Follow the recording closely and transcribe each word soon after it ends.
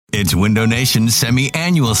It's Window Nation's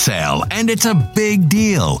semi-annual sale, and it's a big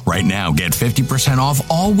deal. Right now, get 50% off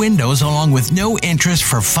all windows along with no interest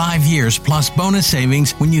for 5 years plus bonus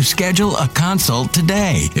savings when you schedule a consult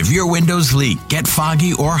today. If your windows leak, get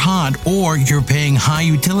foggy or hot, or you're paying high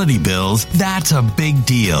utility bills, that's a big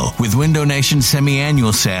deal. With Window Nation's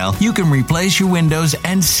semi-annual sale, you can replace your windows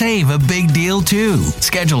and save a big deal too.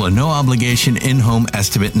 Schedule a no-obligation in-home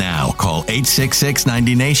estimate now. Call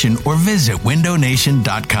 866-90-NATION or visit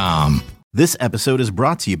windownation.com. This episode is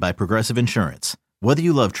brought to you by Progressive Insurance. Whether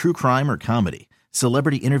you love true crime or comedy,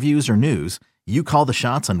 celebrity interviews or news, you call the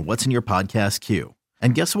shots on what's in your podcast queue.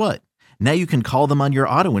 And guess what? Now you can call them on your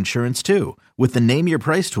auto insurance too with the Name Your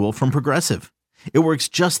Price tool from Progressive. It works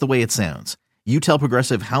just the way it sounds. You tell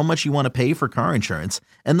Progressive how much you want to pay for car insurance,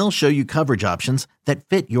 and they'll show you coverage options that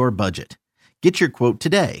fit your budget. Get your quote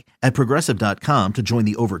today at Progressive.com to join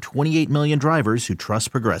the over 28 million drivers who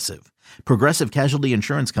trust Progressive. Progressive Casualty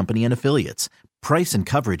Insurance Company and Affiliates. Price and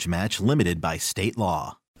coverage match limited by state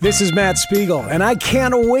law. This is Matt Spiegel, and I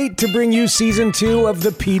can't wait to bring you Season 2 of the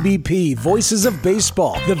PBP, Voices of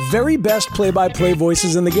Baseball. The very best play-by-play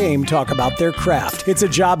voices in the game talk about their craft. It's a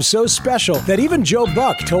job so special that even Joe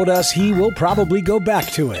Buck told us he will probably go back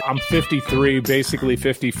to it. I'm 53, basically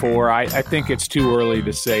 54. I think it's too early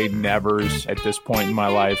to say nevers at this point in my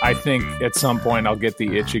life. I think at some point I'll get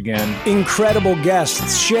the itch again. Incredible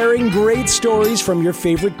guests sharing great stories from your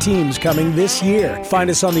favorite teams coming this year. Find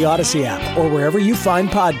us on the Odyssey app or wherever you find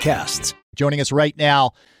podcasts. Joining us right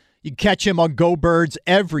now, you can catch him on Go Birds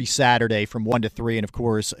every Saturday from 1 to 3, and of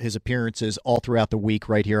course his appearances all throughout the week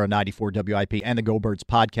right here on 94 WIP and the Go Birds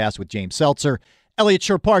podcast with James Seltzer. Elliot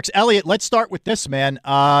Shore-Parks. Elliot, let's start with this, man.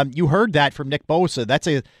 You heard that from Nick Bosa.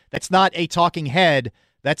 That's not a talking head.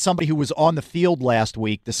 That's somebody who was on the field last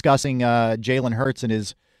week discussing Jalen Hurts and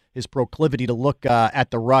his proclivity to look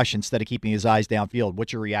at the rush instead of keeping his eyes downfield.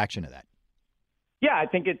 What's your reaction to that? Yeah, I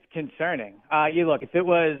think it's concerning. You look, if it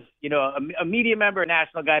was, a media member, a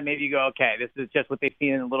national guy, maybe you go, okay, this is just what they've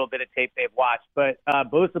seen in a little bit of tape they've watched. But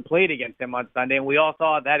Bosa played against him on Sunday, and we all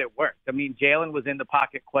saw that it worked. I mean, Jalen was in the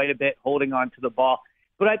pocket quite a bit, holding on to the ball.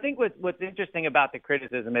 But I think what's interesting about the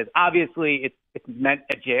criticism is obviously it's meant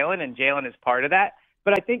at Jalen, and Jalen is part of that.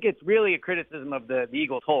 But I think it's really a criticism of the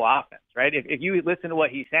Eagles' whole offense, right? If you listen to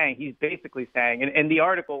what he's saying, he's basically saying, in the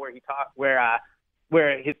article where he talked,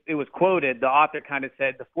 it was quoted, the author kind of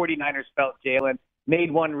said the 49ers felt Jalen made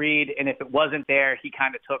one read, and if it wasn't there, he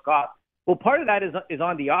kind of took off. Well, part of that is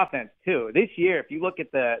on the offense, too. This year, if you look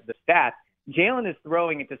at the stats, Jalen is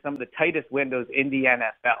throwing into some of the tightest windows in the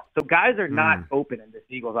NFL. So guys are not open in this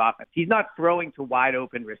Eagles offense. He's not throwing to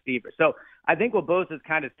wide-open receivers. So I think what Bosa is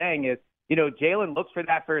kind of saying is, Jalen looks for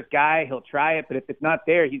that first guy. He'll try it, but if it's not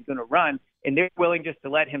there, he's going to run. And they're willing just to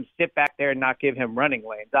let him sit back there and not give him running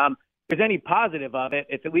lanes. If there's any positive of it,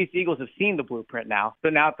 it's at least Eagles have seen the blueprint now. So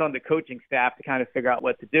now it's on the coaching staff to kind of figure out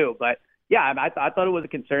what to do. But, yeah, I thought it was a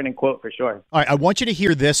concerning quote for sure. All right, I want you to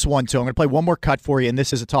hear this one, too. I'm going to play one more cut for you, and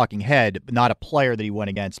this is a talking head, not a player that he went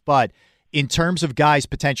against. But in terms of guys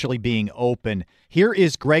potentially being open, here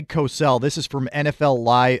is Greg Cosell. This is from NFL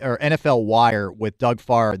Wire with Doug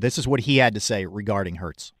Farr. This is what he had to say regarding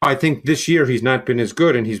Hurts. I think this year he's not been as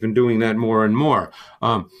good, and he's been doing that more and more.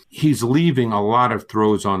 He's leaving a lot of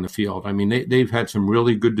throws on the field. I mean, they've had some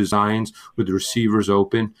really good designs with the receivers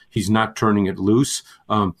open. He's not turning it loose.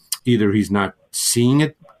 Either he's not seeing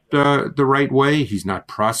it the right way, he's not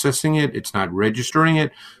processing it, it's not registering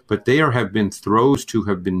it, but there have been throws to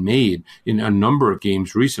have been made in a number of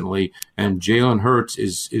games recently, and Jalen Hurts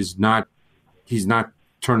is not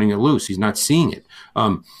turning it loose, he's not seeing it.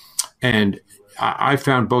 And I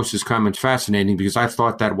found Bosa's comments fascinating because I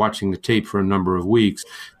thought that watching the tape for a number of weeks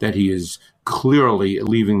that he is clearly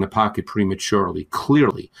leaving the pocket prematurely,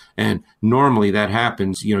 clearly. And normally that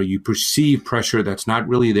happens, you perceive pressure that's not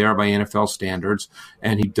really there by NFL standards,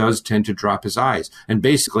 and he does tend to drop his eyes. And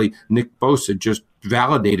basically, Nick Bosa just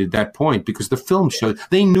validated that point because the film showed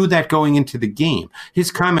they knew that going into the game. His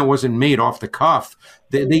comment wasn't made off the cuff.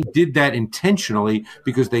 They did that intentionally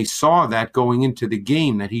because they saw that going into the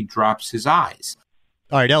game that he drops his eyes.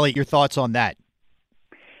 All right, Elliot, your thoughts on that?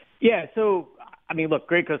 Yeah, so I mean, look,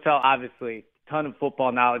 Greg Cosell, obviously, ton of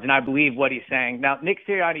football knowledge, and I believe what he's saying. Now, Nick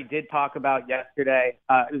Sirianni did talk about yesterday,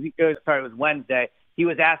 it was Wednesday. He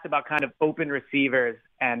was asked about kind of open receivers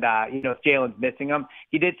and, if Jalen's missing them.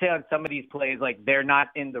 He did say on some of these plays, like, they're not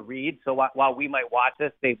in the read. So while we might watch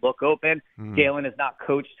this, they look open. Jalen is not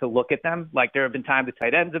coached to look at them. Like, there have been times the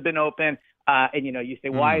tight ends have been open. And, you say,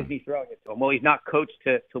 why is he throwing it to him? Well, he's not coached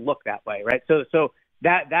to look that way, right? So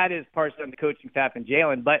that is partially on the coaching staff and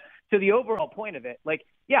Jalen. But to the overall point of it, like,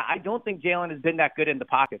 yeah, I don't think Jalen has been that good in the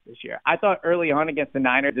pocket this year. I thought early on against the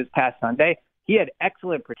Niners this past Sunday, he had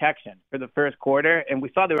excellent protection for the first quarter, and we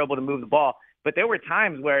saw they were able to move the ball. But there were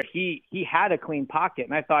times where he had a clean pocket,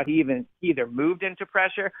 and I thought he either moved into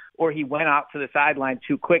pressure or he went out to the sideline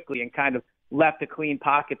too quickly and kind of left a clean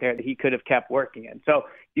pocket there that he could have kept working in. So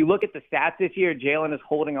if you look at the stats this year, Jalen is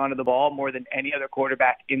holding onto the ball more than any other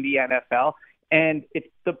quarterback in the NFL. And it's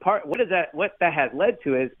the part, what that has led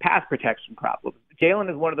to is pass protection problems. Jalen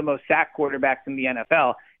is one of the most sacked quarterbacks in the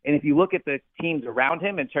NFL. And if you look at the teams around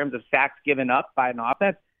him in terms of sacks given up by an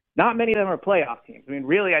offense, not many of them are playoff teams. I mean,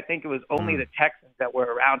 really, I think it was only the Texans that were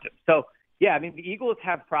around him. So, yeah, I mean, the Eagles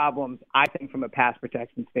have problems, I think, from a pass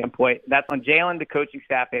protection standpoint. That's on Jalen, the coaching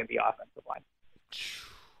staff, and the offensive line.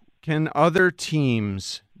 Can other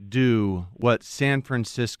teams do what San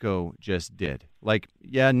Francisco just did? Like,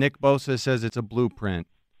 yeah, Nick Bosa says it's a blueprint.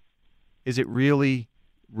 Is it really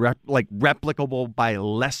replicable by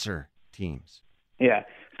lesser teams? Yeah.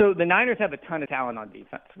 So the Niners have a ton of talent on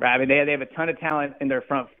defense, right? I mean, they have a ton of talent in their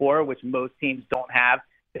front four, which most teams don't have.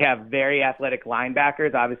 They have very athletic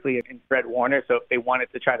linebackers, obviously, in Fred Warner. So if they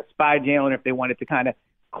wanted to try to spy Jalen, or if they wanted to kind of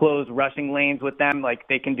close rushing lanes with them, like,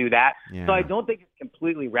 they can do that. Yeah. So I don't think it's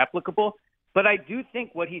completely replicable. But I do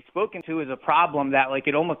think what he's spoken to is a problem that, like,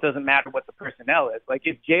 it almost doesn't matter what the personnel is. Like,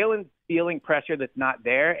 if Jalen's feeling pressure that's not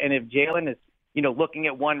there, and if Jalen is, looking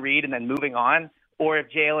at one read and then moving on, or if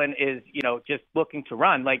Jalen is, just looking to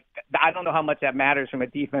run, like, I don't know how much that matters from a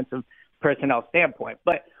defensive personnel standpoint.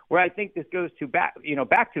 But where I think this goes to back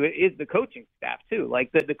to it is the coaching staff too.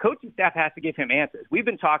 Like, the coaching staff has to give him answers. We've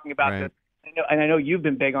been talking about this, and I know you've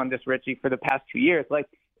been big on this, Richie, for the past 2 years. Like,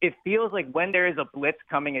 it feels like when there is a blitz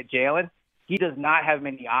coming at Jalen, he does not have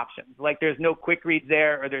many options. Like, there's no quick reads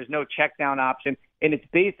there, or there's no check down option. And it's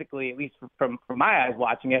basically, at least from my eyes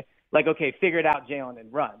watching it, like, okay, figure it out, Jalen,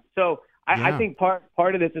 and run. So I think part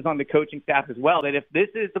of this is on the coaching staff as well, that if this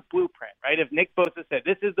is the blueprint, right, if Nick Bosa said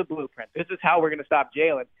this is the blueprint, this is how we're going to stop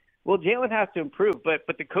Jalen, well, Jalen has to improve. But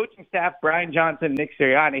the coaching staff, Brian Johnson, Nick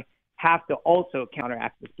Sirianni, have to also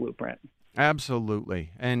counteract this blueprint.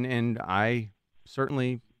 Absolutely. And I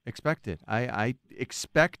certainly expect it. I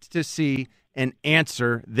expect to see an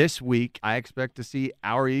answer this week. I expect to see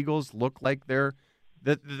our Eagles look like they're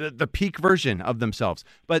the peak version of themselves.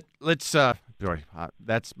 But let's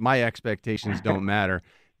that's my expectations don't matter.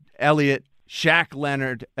 Elliot, Shaq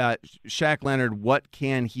Leonard, what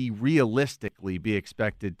can he realistically be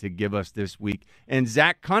expected to give us this week? And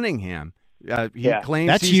Zach Cunningham, he claims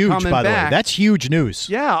that's he's huge, coming by the back. way. That's huge news.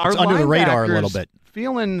 Yeah, it's under the radar a little bit.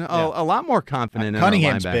 Feeling a lot more confident in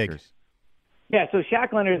Cunningham's our linebackers. Big. Yeah, so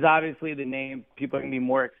Shaq Leonard is obviously the name people are going to be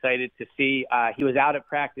more excited to see. He was out at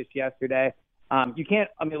practice yesterday.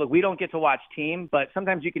 Look, we don't get to watch team, but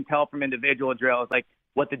sometimes you can tell from individual drills, like,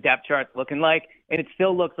 what the depth chart's looking like. And it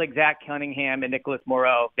still looks like Zach Cunningham and Nicholas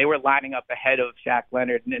Moreau, they were lining up ahead of Shaq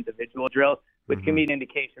Leonard in individual drills, which can be an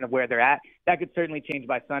indication of where they're at. That could certainly change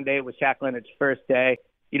by Sunday. It was Shaq Leonard's first day,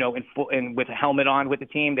 and with a helmet on with the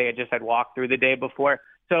team. They had just had walked through the day before.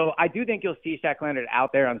 So I do think you'll see Shaq Leonard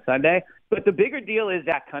out there on Sunday. But the bigger deal is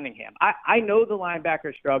Zach Cunningham. I know the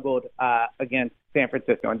linebacker struggled against San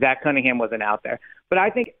Francisco, and Zach Cunningham wasn't out there. But I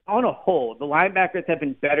think on a whole, the linebackers have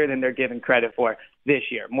been better than they're given credit for this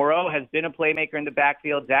year. Moreau has been a playmaker in the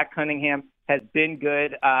backfield. Zach Cunningham has been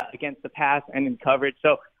good against the pass and in coverage.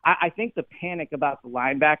 So I think the panic about the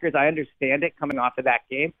linebackers, I understand it coming off of that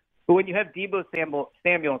game. But when you have Deebo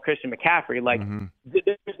Samuel and Christian McCaffrey, like,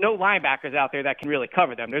 there's no linebackers out there that can really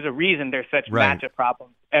cover them. There's a reason there's such matchup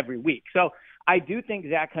problems every week. So I do think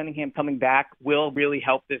Zach Cunningham coming back will really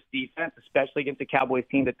help this defense, especially against a Cowboys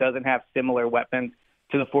team that doesn't have similar weapons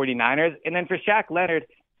to the 49ers. And then for Shaq Leonard,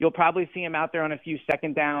 you'll probably see him out there on a few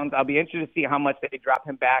second downs. I'll be interested to see how much they drop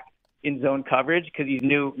him back in zone coverage because he's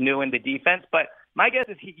new in the defense. But my guess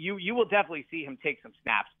is you will definitely see him take some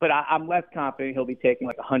snaps, but I'm less confident he'll be taking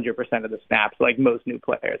like 100% of the snaps like most new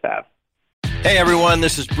players have. Hey everyone,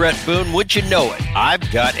 this is Brett Boone. Would you know it?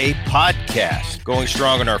 I've got a podcast going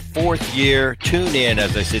strong in our 4th year. Tune in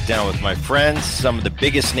as I sit down with my friends, some of the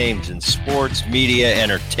biggest names in sports, media,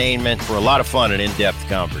 entertainment, for a lot of fun and in-depth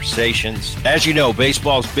conversations. As you know,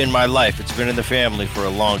 baseball's been my life. It's been in the family for a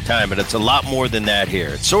long time, but it's a lot more than that here.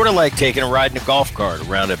 It's sort of like taking a ride in a golf cart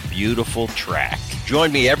around a beautiful track.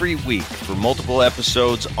 Join me every week for multiple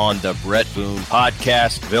episodes on the Brett Boone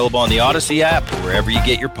Podcast, available on the Odyssey app or wherever you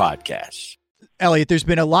get your podcasts. Elliot, there's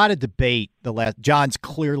been a lot of debate. John's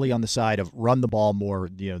clearly on the side of run the ball more.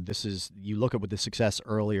 You look at with the success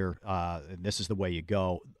earlier, and this is the way you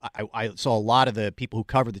go. I saw a lot of the people who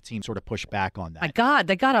cover the team sort of push back on that. My God,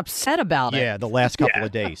 they got upset about it. Yeah, the last couple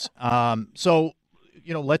of days. So,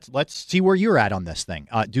 let's see where you're at on this thing.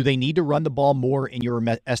 Do they need to run the ball more in your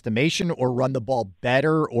estimation, or run the ball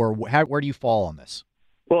better, or where do you fall on this?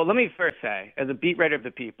 Well, let me first say, as a beat writer of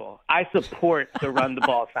the people, I support the run the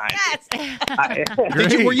ball sign.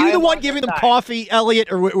 Yes. Were you the one giving them coffee, Elliot,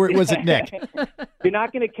 or was it Nick? You're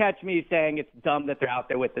not going to catch me saying it's dumb that they're out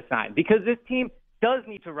there with the sign, because this team does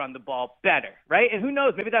need to run the ball better, right? And who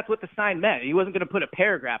knows, maybe that's what the sign meant. He wasn't going to put a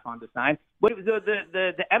paragraph on the sign. But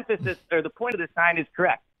the emphasis or the point of the sign is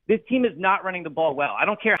correct. This team is not running the ball well. I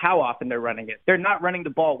don't care how often they're running it. They're not running the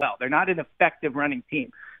ball well. They're not an effective running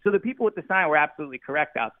team. So the people with the sign were absolutely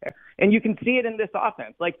correct out there. And you can see it in this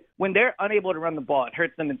offense. Like, when they're unable to run the ball, it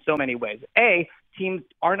hurts them in so many ways. Teams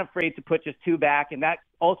aren't afraid to put just two back, and that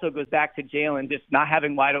also goes back to Jalen just not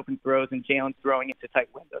having wide open throws and Jalen throwing into tight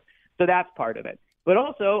windows. So that's part of it. But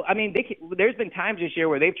also, there's been times this year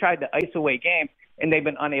where they've tried to ice away games and they've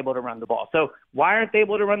been unable to run the ball. So why aren't they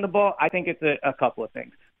able to run the ball? I think it's a couple of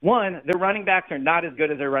things. One, their running backs are not as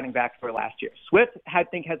good as their running backs were last year. Swift, I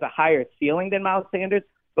think, has a higher ceiling than Miles Sanders,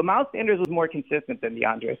 but Miles Sanders was more consistent than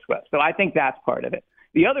DeAndre Swift. So I think that's part of it.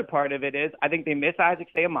 The other part of it is I think they miss Isaac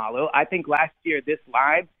Seumalo. I think last year this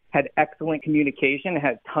line had excellent communication,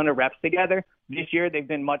 had a ton of reps together. This year they've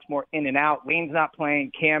been much more in and out. Wayne's not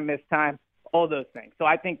playing, Cam missed time, all those things. So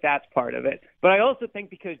I think that's part of it. But I also think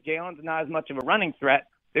because Jalen's not as much of a running threat,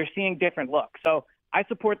 they're seeing different looks. So I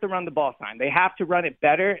support the run the ball sign. They have to run it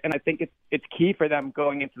better, and I think it's key for them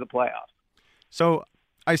going into the playoffs. So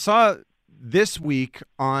I saw this week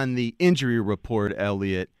on the injury report,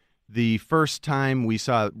 Elliot, the first time we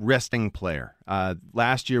saw resting player.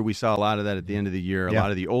 Last year we saw a lot of that at the end of the year, a lot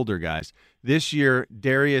of the older guys. This year,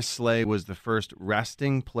 Darius Slay was the first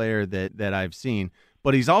resting player that I've seen,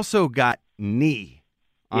 but he's also got knee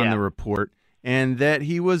on the report, and that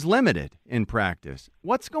he was limited in practice.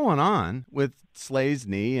 What's going on with Slay's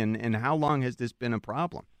knee, and how long has this been a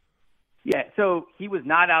problem? Yeah, so he was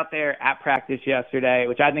not out there at practice yesterday,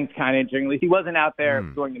 which I think is kind of interesting. He wasn't out there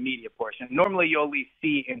during the media portion. Normally, you'll at least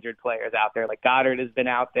see injured players out there. Like Goddard has been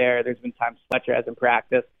out there. There's been times Fletcher hasn't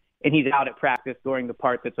practiced, and he's out at practice during the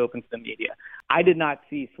part that's open to the media. I did not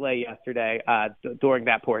see Slay yesterday during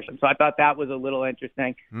that portion, so I thought that was a little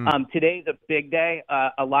interesting. Today's a big day.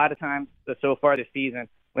 A lot of times so far this season,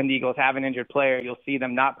 when the Eagles have an injured player, you'll see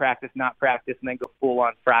them not practice, and then go full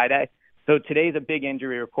on Friday. So today's a big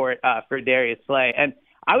injury report for Darius Slay. And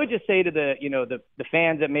I would just say to the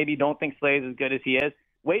fans that maybe don't think Slay is as good as he is,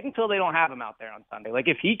 wait until they don't have him out there on Sunday. Like,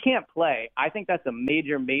 if he can't play, I think that's a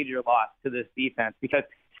major, major loss to this defense, because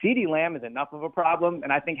CeeDee Lamb is enough of a problem,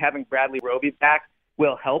 and I think having Bradley Roby back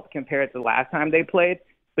will help compared to the last time they played.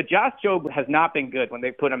 But Josh Jobe has not been good when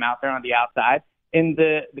they put him out there on the outside. And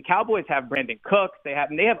the Cowboys have Brandon Cooks. They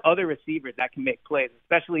have other receivers that can make plays,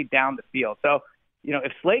 especially down the field. So,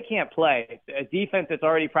 if Slay can't play, a defense that's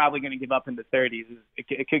already probably going to give up in the 30s,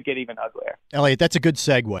 it could get even uglier. Elliot, that's a good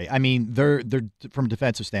segue. I mean, they're from a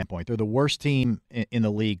defensive standpoint, they're the worst team in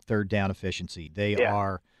the league, third down efficiency. They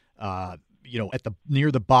are, at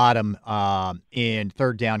near the bottom in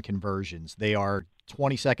third down conversions. They are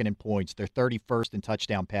 22nd in points. They're 31st in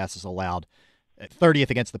touchdown passes allowed,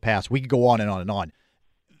 30th against the pass. We could go on and on and on.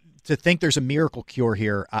 To think there's a miracle cure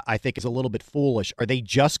here, I think, is a little bit foolish. Are they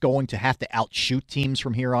just going to have to outshoot teams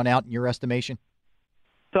from here on out, in your estimation?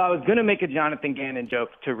 So I was going to make a Jonathan Gannon joke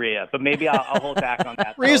to Rhea, but maybe I'll hold back on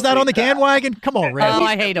that. Rhea's not on the Gann wagon? Come on, Rhea. Oh,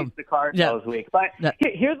 I hate him. The Cardinals week. But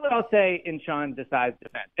here's what I'll say in Sean Desai's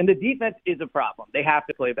defense. And the defense is a problem. They have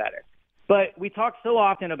to play better. But we talk so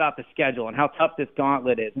often about the schedule and how tough this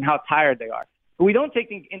gauntlet is and how tired they are. But we don't take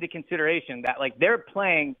into consideration that, they're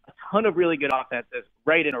playing a ton of really good offenses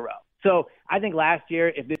right in a row. So I think last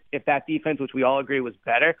year, if that defense, which we all agree was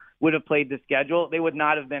better, would have played the schedule, they would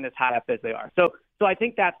not have been as high up as they are. So I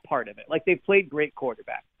think that's part of it. They've played great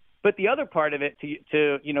quarterbacks. But the other part of it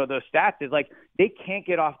to those stats is, they can't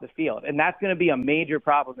get off the field. And that's going to be a major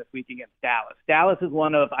problem this week against Dallas. Dallas is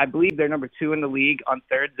one of, I believe they're number 2 in the league on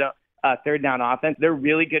third down offense. They're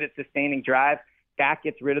really good at sustaining drives. Dak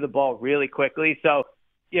gets rid of the ball really quickly. So,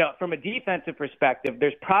 from a defensive perspective,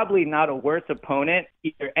 there's probably not a worse opponent,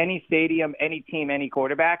 either any stadium, any team, any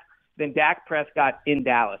quarterback, than Dak Prescott in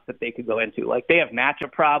Dallas that they could go into. They have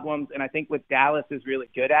matchup problems, and I think what Dallas is really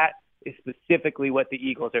good at is specifically what the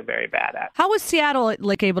Eagles are very bad at. How was Seattle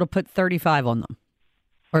able to put 35 on them?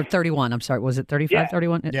 Or 31. I'm sorry. Was it 35, Yeah.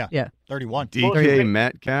 31? Yeah. 31. DK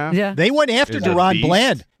Metcalf. Yeah. They went after Is a Deron beast.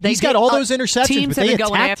 Bland. He's got all those interceptions, Teams but they have been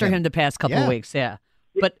going attacked after him the past couple of weeks. Yeah.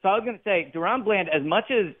 But so I was going to say, Deron Bland, as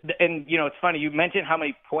much as, and it's funny, you mentioned how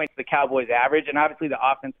many points the Cowboys average, and obviously the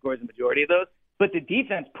offense scores the majority of those, but the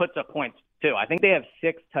defense puts up points too. I think they have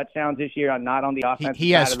 6 touchdowns this year, not on the offense.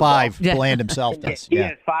 He has 5. Bland himself does. He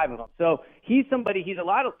has 5 of them. So he's somebody. He's a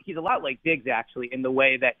lot like Diggs actually in the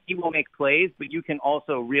way that he will make plays, but you can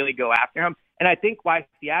also really go after him. And I think why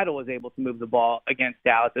Seattle was able to move the ball against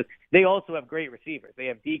Dallas is they also have great receivers. They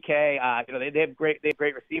have DK. They have great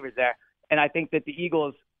receivers there. And I think that the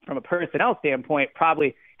Eagles, from a personnel standpoint,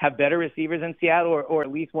 probably have better receivers in Seattle, or at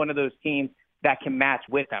least one of those teams that can match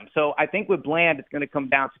with them. So I think with Bland, it's going to come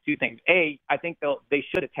down to 2 things. A, I think they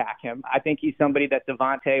should attack him. I think he's somebody that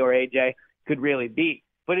Devontae or AJ could really beat.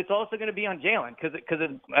 But it's also going to be on Jalen because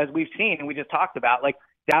as we've seen and we just talked about, like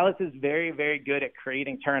Dallas is very, very good at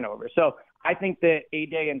creating turnovers. So I think that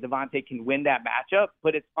AJ and Devontae can win that matchup,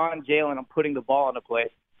 but it's on Jalen on putting the ball in a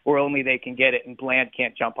place where only they can get it, and Bland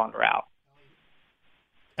can't jump on the route.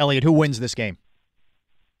 Elliot, who wins this game?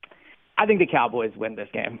 I think the Cowboys win this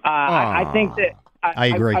game. I think that I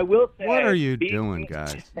agree. I will say, What are you doing,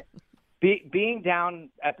 guys? Being down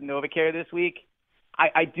at the NovaCare this week,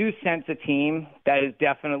 I do sense a team that is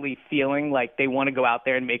definitely feeling like they want to go out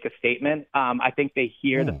there and make a statement. I think they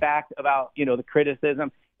hear the fact about the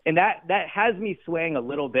criticism, and that has me swaying a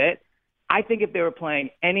little bit. I think if they were playing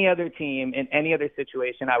any other team in any other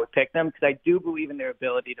situation, I would pick them because I do believe in their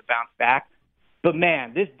ability to bounce back. But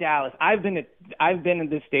man, this Dallas, I've been in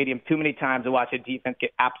this stadium too many times to watch a defense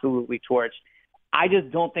get absolutely torched. I just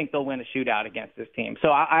don't think they'll win a shootout against this team. So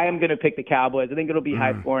I am going to pick the Cowboys. I think it'll be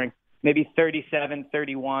high scoring, maybe 37-31,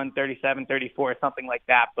 37-34, something like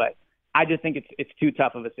that. But I just think it's too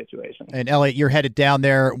tough of a situation. And Elliot, you're headed down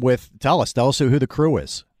there with, tell us who the crew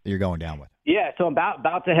is that you're going down with. Yeah, so I'm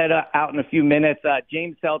about to head out in a few minutes.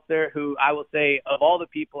 James Seltzer, who I will say, of all the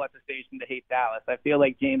people at the station to hate Dallas, I feel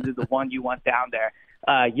like James is the one you want down there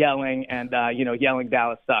yelling and, yelling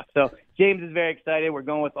Dallas sucks. So James is very excited. We're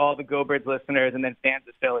going with all the Go Birds listeners and then fans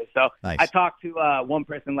of Philly. So nice. I talked to one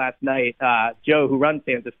person last night, Joe, who runs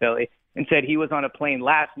fans of Philly, and said he was on a plane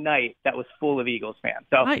last night that was full of Eagles fans.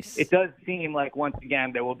 So nice. It does seem like, once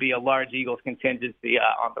again, there will be a large Eagles contingency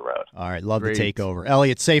on the road. All right, love Great. the takeover.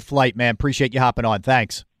 Elliot, safe flight, man. Appreciate you hopping on.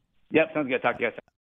 Thanks. Yep, sounds good. Talk to you guys soon.